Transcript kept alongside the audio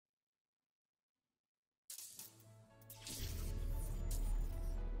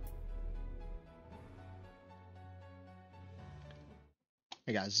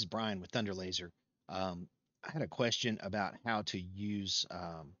Hey guys, this is Brian with Thunder Laser. I had a question about how to use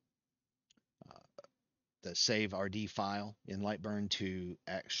the save RD file in LightBurn to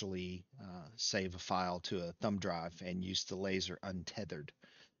actually save a file to a thumb drive and use the laser untethered.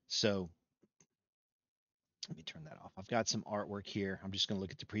 So let me turn that off. I've got some artwork here. I'm just going to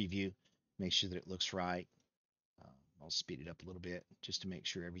look at the preview, make sure that it looks right. I'll speed it up a little bit just to make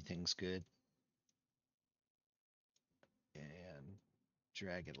sure everything's good and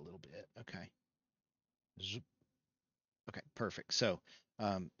drag it a little bit. Okay. Zoop. Okay, perfect. So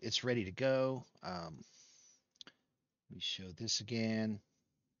it's ready to go. Let me show this again.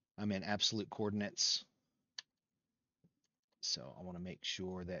 I'm in absolute coordinates, so I want to make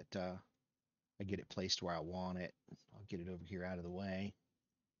sure that I get it placed where I want it. I'll get it over here out of the way,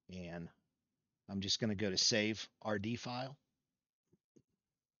 and I'm just going to go to Save RD File,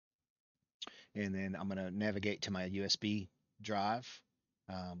 and then I'm going to navigate to my USB drive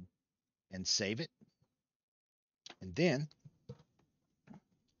um, and save it. And then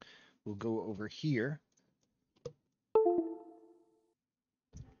we'll go over here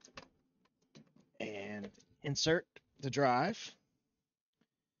and insert the drive.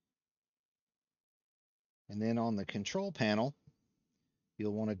 And then on the control panel,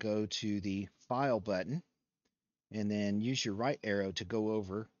 you'll want to go to the File button and then use your right arrow to go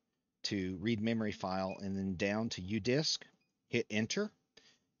over to read memory file and then down to UDisk. Hit enter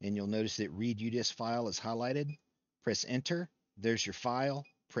and you'll notice that read UDisk file is highlighted. Press enter. There's your file.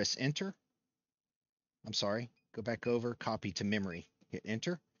 Press enter. I'm sorry. Go back over, copy to memory. Hit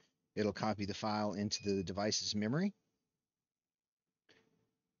enter. It'll copy the file into the device's memory.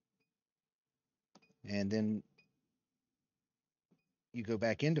 And then you go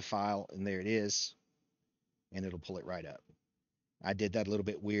back into file and there it is. And it'll pull it right up. I did that a little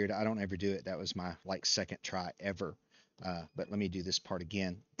bit weird. I don't ever do it. That was my second try ever. But let me do this part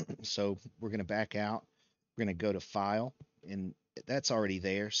again. So we're going to back out. We're going to go to File, and that's already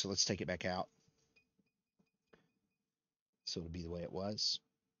there. So let's take it back out. So it'll be the way it was.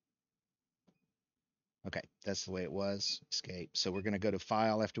 Okay, that's the way it was. Escape. So we're going to go to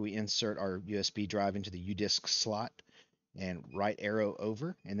File after we insert our USB drive into the UDisk slot, and right arrow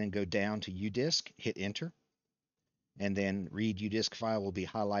over, and then go down to UDisk. Hit Enter. And then read UDisk file will be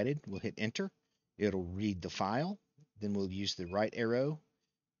highlighted. We'll hit enter. It'll read the file. Then we'll use the right arrow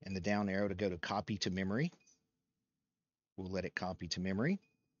and the down arrow to go to copy to memory. We'll let it copy to memory.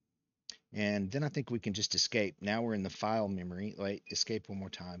 And then I think we can just escape. Now we're in the file memory. Wait, escape one more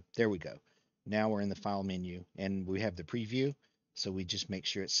time. There we go. Now we're in the file menu and we have the preview. So we just make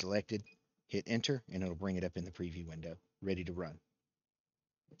sure it's selected, hit enter, and it'll bring it up in the preview window, ready to run.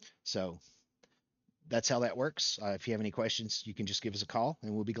 So that's how that works. If you have any questions, you can just give us a call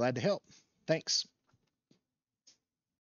and we'll be glad to help. Thanks.